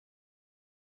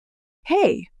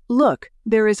Hey, look,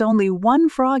 there is only one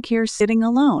frog here sitting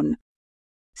alone.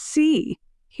 See,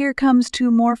 here comes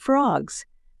two more frogs.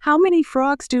 How many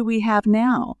frogs do we have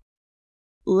now?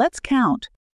 Let's count.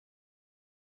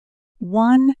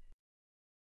 1,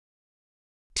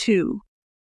 2,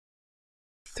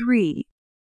 3.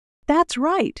 That's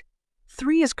right.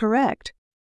 3 is correct.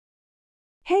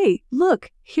 Hey, look,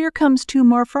 here comes two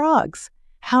more frogs.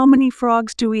 How many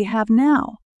frogs do we have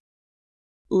now?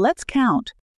 Let's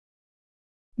count.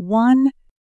 1,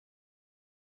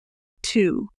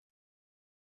 2,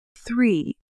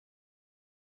 3,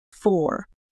 4,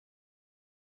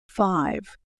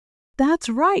 5. That's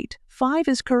right, 5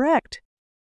 is correct.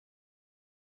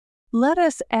 Let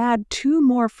us add two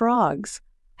more frogs.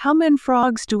 How many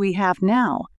frogs do we have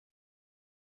now?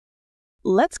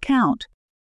 Let's count.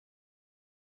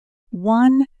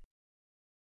 1,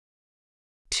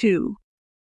 2,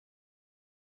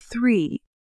 3,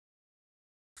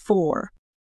 4,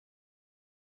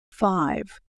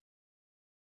 5,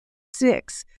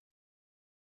 6,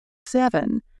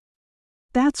 7.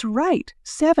 That's right,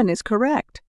 7 is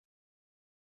correct.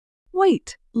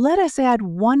 Wait, let us add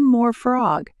one more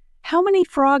frog. How many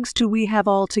frogs do we have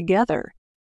altogether?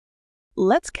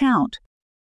 Let's count.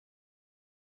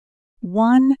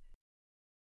 1,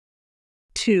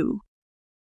 2,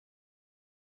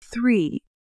 3,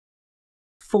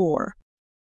 4,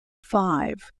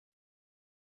 5,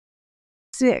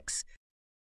 6,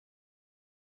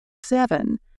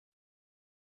 7,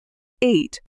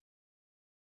 8.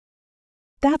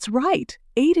 That's right,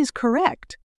 8 is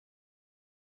correct.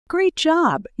 Great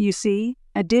job! You see,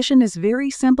 addition is very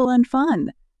simple and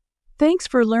fun. Thanks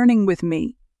for learning with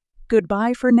me.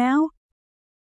 Goodbye for now.